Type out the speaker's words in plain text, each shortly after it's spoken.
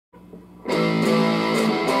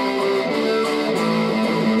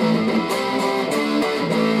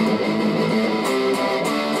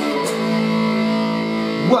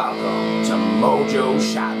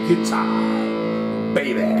guitar,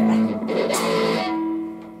 baby.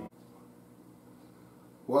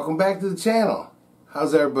 Welcome back to the channel.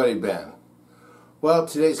 How's everybody been? Well,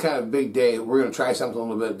 today's kind of a big day. We're going to try something a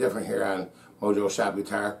little bit different here on Mojo Shop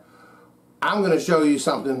Guitar. I'm going to show you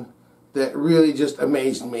something that really just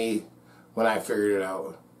amazed me when I figured it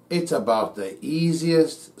out. It's about the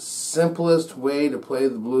easiest, simplest way to play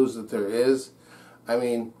the blues that there is. I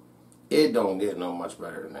mean, it don't get no much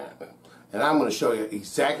better than that. And I'm going to show you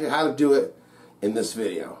exactly how to do it in this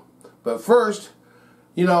video. But first,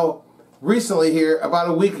 you know, recently here, about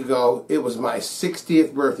a week ago, it was my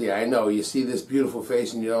 60th birthday. I know, you see this beautiful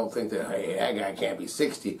face and you don't think that, hey, that guy can't be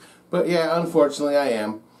 60. But yeah, unfortunately I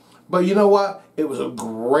am. But you know what? It was a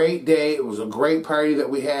great day. It was a great party that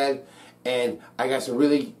we had. And I got some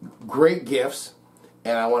really great gifts.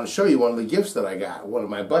 And I want to show you one of the gifts that I got. One of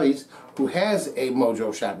my buddies who has a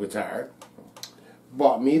Mojo Shop Guitar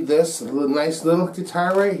bought me this nice little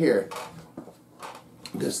guitar right here.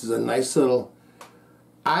 This is a nice little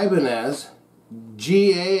Ibanez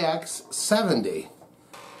GAX 70.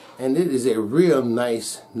 And it is a real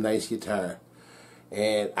nice guitar.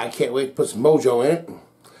 And I can't wait to put some mojo in it.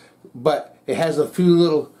 But it has a few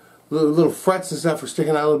little frets and stuff for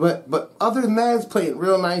sticking out a little bit. But other than that, it's playing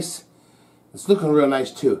real nice. It's looking real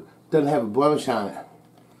nice too. Doesn't have a blemish on it.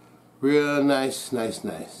 Real nice.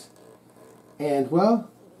 And well,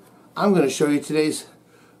 I'm going to show you today's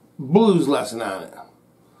blues lesson on it.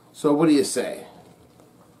 So what do you say?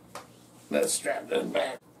 Let's strap this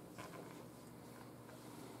back.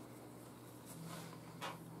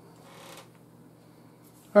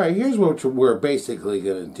 Alright, here's what we're basically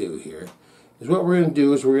going to do here. What we're going to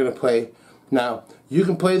do is we're going to play. Now, you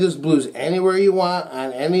can play this blues anywhere you want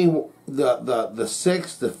on any the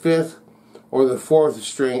 6th, the 5th, or the 4th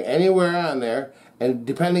string, anywhere on there. And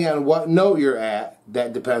depending on what note you're at,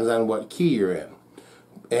 that depends on what key you're in.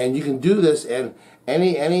 And you can do this in on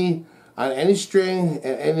any string,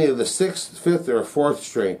 any of the 6th, 5th, or 4th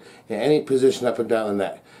string, in any position up and down the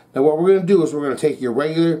neck. Now, what we're going to do is we're going to take your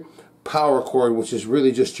regular power chord, which is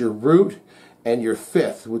really just your root, and your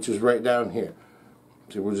 5th, which is right down here.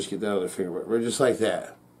 So we'll just get that other finger. We're just like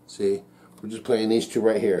that. See? We're just playing these two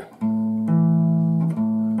right here.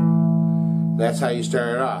 That's how you start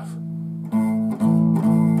it off.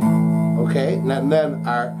 Okay? And then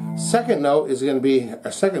our second note is going to be,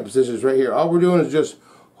 our second position is right here. All we're doing is just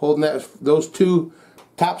holding those two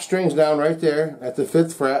top strings down right there at the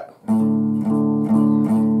 5th fret.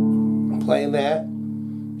 Playing that.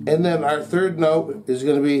 And then our third note is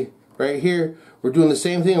going to be right here. We're doing the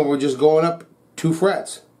same thing and we're just going up 2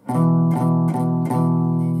 frets.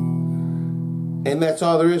 And that's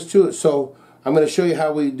all there is to it. So I'm going to show you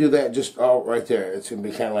how we do that just all right there. It's going to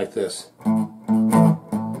be kind of like this.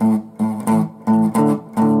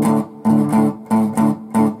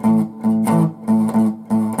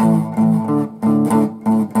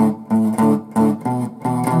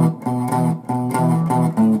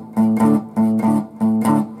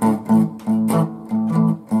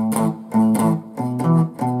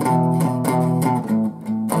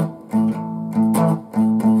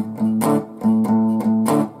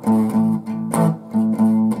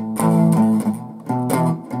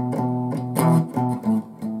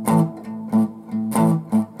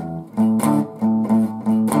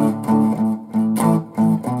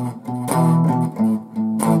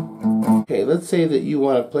 Let's say that you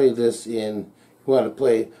want to play this now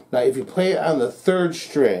if you play it on the 3rd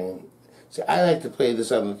string, see, I like to play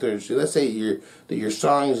this on the 3rd string. Let's say that your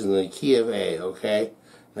song is in the key of A, okay?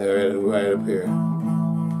 Now, right up here.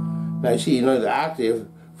 Now you see, you know the octave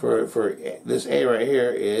for this A right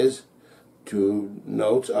here is 2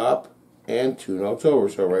 notes up and 2 notes over,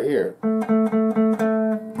 so right here.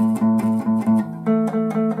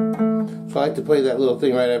 So I like to play that little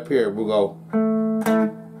thing right up here. We'll go.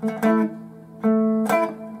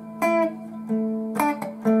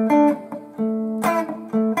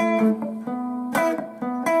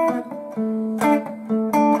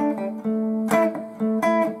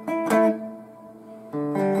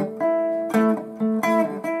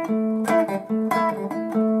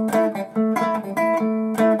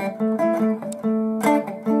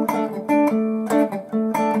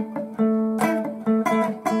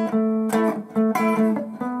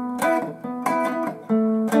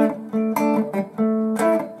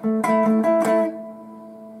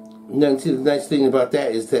 And then see, the nice thing about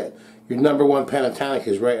that is that your number 1 pentatonic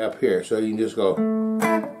is right up here, so you can just go.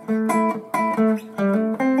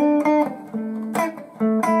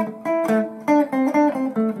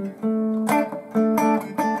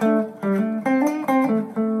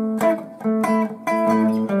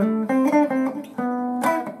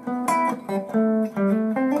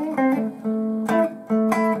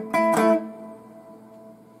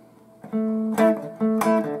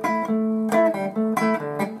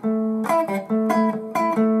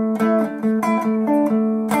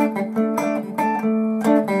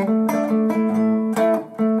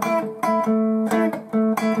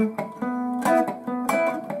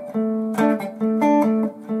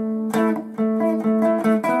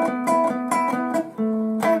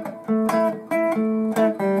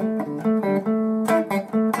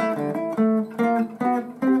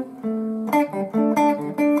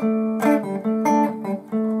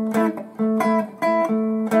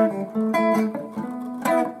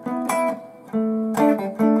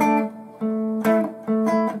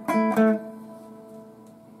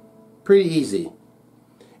 Pretty easy.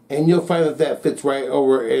 And you'll find that that fits right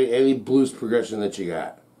over any blues progression that you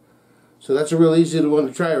got. So that's a real easy one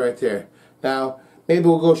to try right there. Now, maybe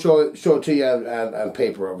we'll go show it to you on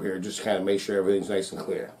paper over here, just to kind of make sure everything's nice and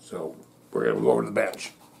clear. So we're going to go over to the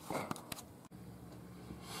bench.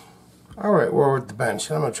 Alright, we're over at the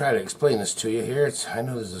bench. I'm going to try to explain this to you here. I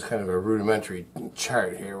know this is kind of a rudimentary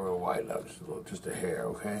chart here. We'll widen up just a hair,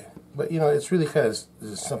 okay? But, you know, it's really kind of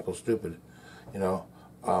simple, stupid, you know.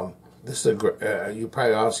 This is you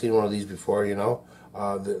probably all seen one of these before, you know.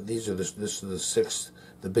 This is the sixth,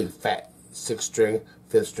 the big fat 6th string,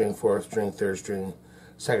 5th string, 4th string, 3rd string,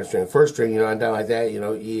 2nd string, 1st string, you know, and down like that, you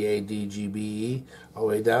know, E, A, D, G, B, E, all the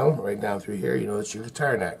way down, right down through here, you know, it's your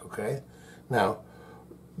guitar neck, okay? Now,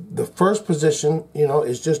 the first position, you know,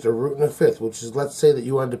 is just a root and a 5th, which is, let's say that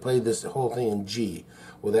you wanted to play this whole thing in G.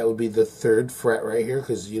 Well, that would be the 3rd fret right here,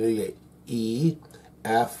 because, you know, you get E,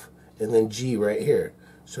 F, and then G right here.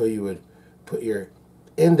 So you would put your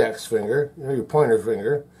index finger, you know, your pointer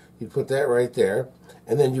finger, you'd put that right there,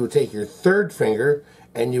 and then you would take your 3rd finger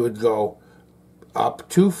and you would go up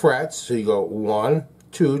 2 frets, so you go 1,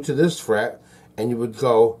 2 to this fret, and you would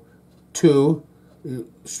go 2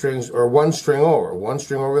 strings, or 1 string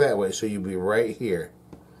over that way, so you'd be right here.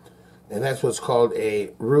 And that's what's called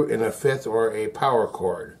a root and a 5th, or a power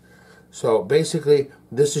chord. So basically,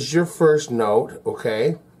 this is your first note,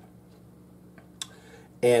 okay?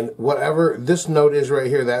 And whatever this note is right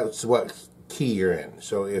here, that's what key you're in.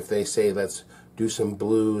 So if they say, let's do some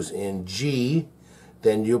blues in G,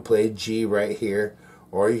 then you'll play G right here.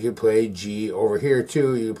 Or you can play G over here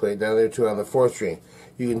too. You can play it down there too on the 4th string.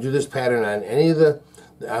 You can do this pattern on any of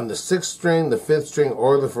on the 6th string, the 5th string,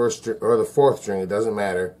 or the 1st or the 4th string. It doesn't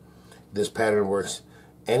matter. This pattern works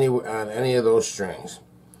on any of those strings.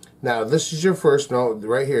 Now, this is your first note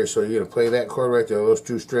right here, so you're going to play that chord right there, those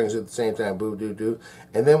 2 strings at the same time, boo, doo, doo.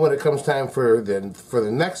 And then when it comes time for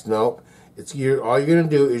the next note, all you're going to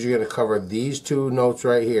do is you're going to cover these 2 notes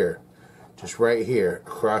right here, just right here,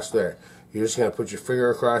 across there. You're just going to put your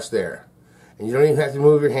finger across there. And you don't even have to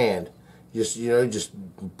move your hand. Just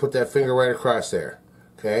put that finger right across there,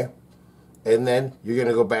 okay? And then you're going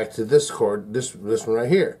to go back to this chord, this one right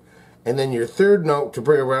here. And then your 3rd note to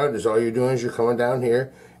bring around is all you're doing is you're coming down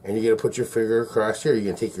here, and you're going to put your finger across here. You're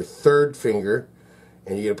going to take your 3rd finger,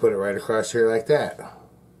 and you're going to put it right across here like that.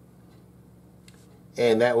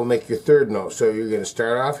 And that will make your 3rd note. So you're going to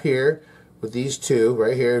start off here with these 2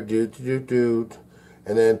 right here, do, do, do, do,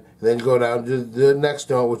 and then go down to the next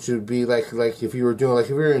note, which would be like if you were doing, like if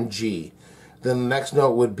you were in G. Then the next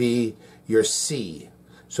note would be your C.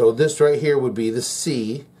 So this right here would be the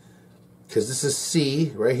C, because this is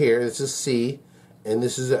C right here. This is C. And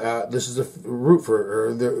this is a root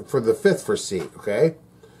for the 5th for C, okay?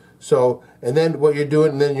 So, and then what you're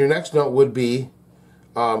doing, and then your next note would be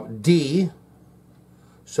D.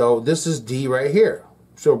 So this is D right here.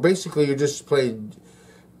 So basically, you're just playing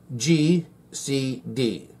G, C,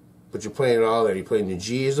 D, but you're playing it all there. You're playing the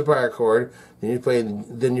G as a power chord, then you're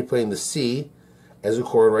playing the C as a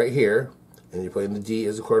chord right here, and you're playing the D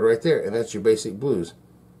as a chord right there, and that's your basic blues.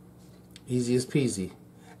 Easy as peasy.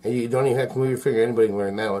 And you don't even have to move your finger. Anybody can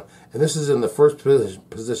learn that one. And this is in the first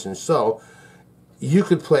position. So you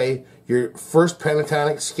could play your first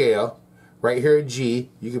pentatonic scale right here at G.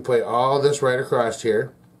 You could play all this right across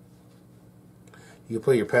here. You could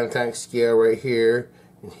play your pentatonic scale right here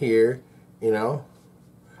and here. You know,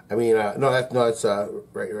 I mean, it's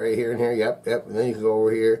right here and here. Yep. And then you can go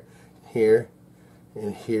over here, here,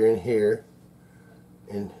 and here and here,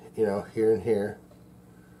 and you know, here and here.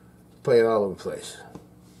 Play it all over the place.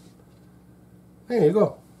 There you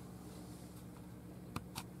go.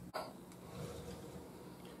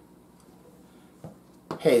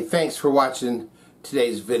 Hey, thanks for watching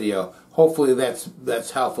today's video. Hopefully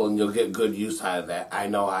that's helpful and you'll get good use out of that. I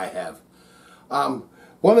know I have.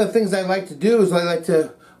 One of the things I like to do is I like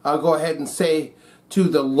to go ahead and say to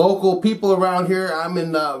the local people around here, I'm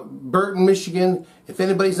in Burton, Michigan. If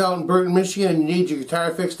anybody's out in Burton, Michigan and you need your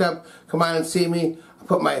guitar fixed up, come on and see me. I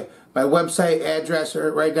put my website address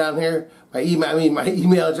right down here. My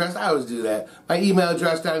email address. I always do that. My email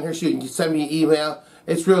address down here, so you can send me an email.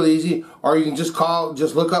 It's real easy. Or you can just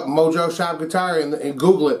look up Mojo Shop Guitar and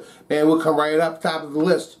Google it. Man, we'll come right up top of the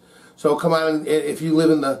list. So come on, if you live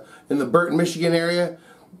in the Burton, Michigan area,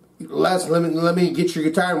 let me get your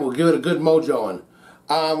guitar and we'll give it a good mojo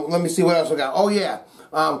on. Let me see what else we got. Oh yeah,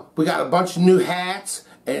 we got a bunch of new hats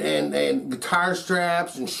and guitar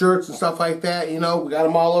straps and shirts and stuff like that. You know, we got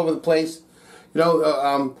them all over the place. You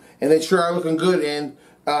know, and they sure are looking good. And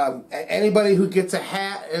anybody who gets a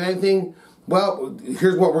hat and anything, well,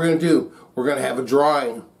 here's what we're going to do. We're going to have a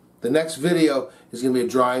drawing. The next video is going to be a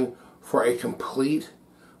drawing for a complete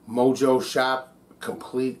Mojo Shop,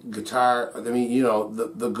 complete guitar. I mean, you know,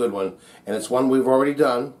 the good one. And it's one we've already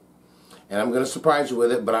done. And I'm going to surprise you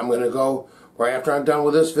with it, but I'm going to go, right after I'm done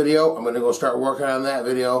with this video, I'm going to go start working on that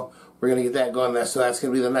video. We're going to get that going. So that's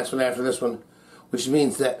going to be the next one after this one, which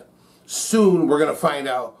means that soon we're going to find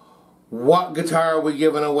out what guitar we're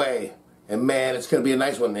giving away. And man, it's going to be a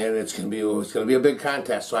nice one, and it's going to be a big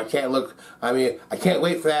contest. So I can't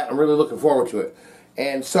wait for that. I'm really looking forward to it.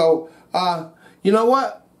 And so, you know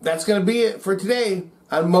what? That's going to be it for today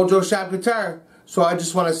on Mojo Shop Guitar. So I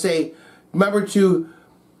just want to say, remember to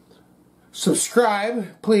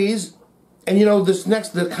subscribe, please. And you know,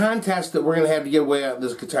 the contest that we're going to have to give away on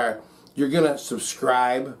this guitar, you're going to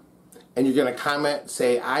subscribe, and you're going to comment,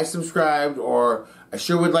 say, I subscribed, or I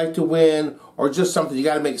sure would like to win, or just something. You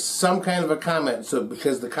got to make some kind of a comment, so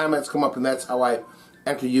because the comments come up, and that's how I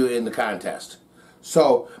enter you in the contest.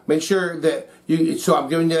 So make sure that you. So I'm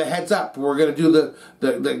giving you the heads up. We're going to do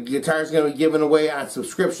the guitars going to be given away on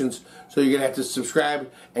subscriptions. So you're going to have to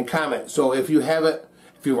subscribe and comment. So if you've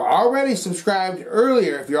already subscribed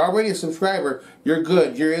earlier, if you're already a subscriber, you're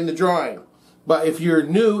good. You're in the drawing. But if you're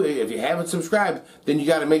new, if you haven't subscribed, then you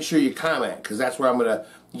got to make sure you comment, because that's where I'm going to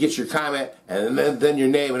get your comment, and then your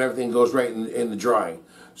name and everything goes right in the drawing.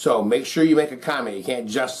 So make sure you make a comment. You can't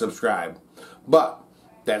just subscribe. But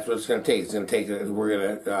that's what it's going to take. It's going to take. We're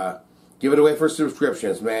going to give it away for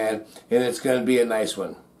subscriptions, man, and it's going to be a nice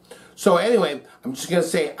one. So anyway, I'm just going to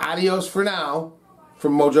say adios for now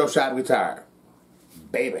from Mojo Shop Guitar,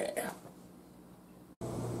 baby.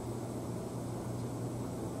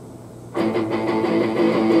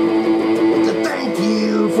 Thank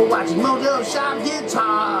you for watching Mojo Shop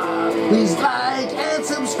Guitar. Please like,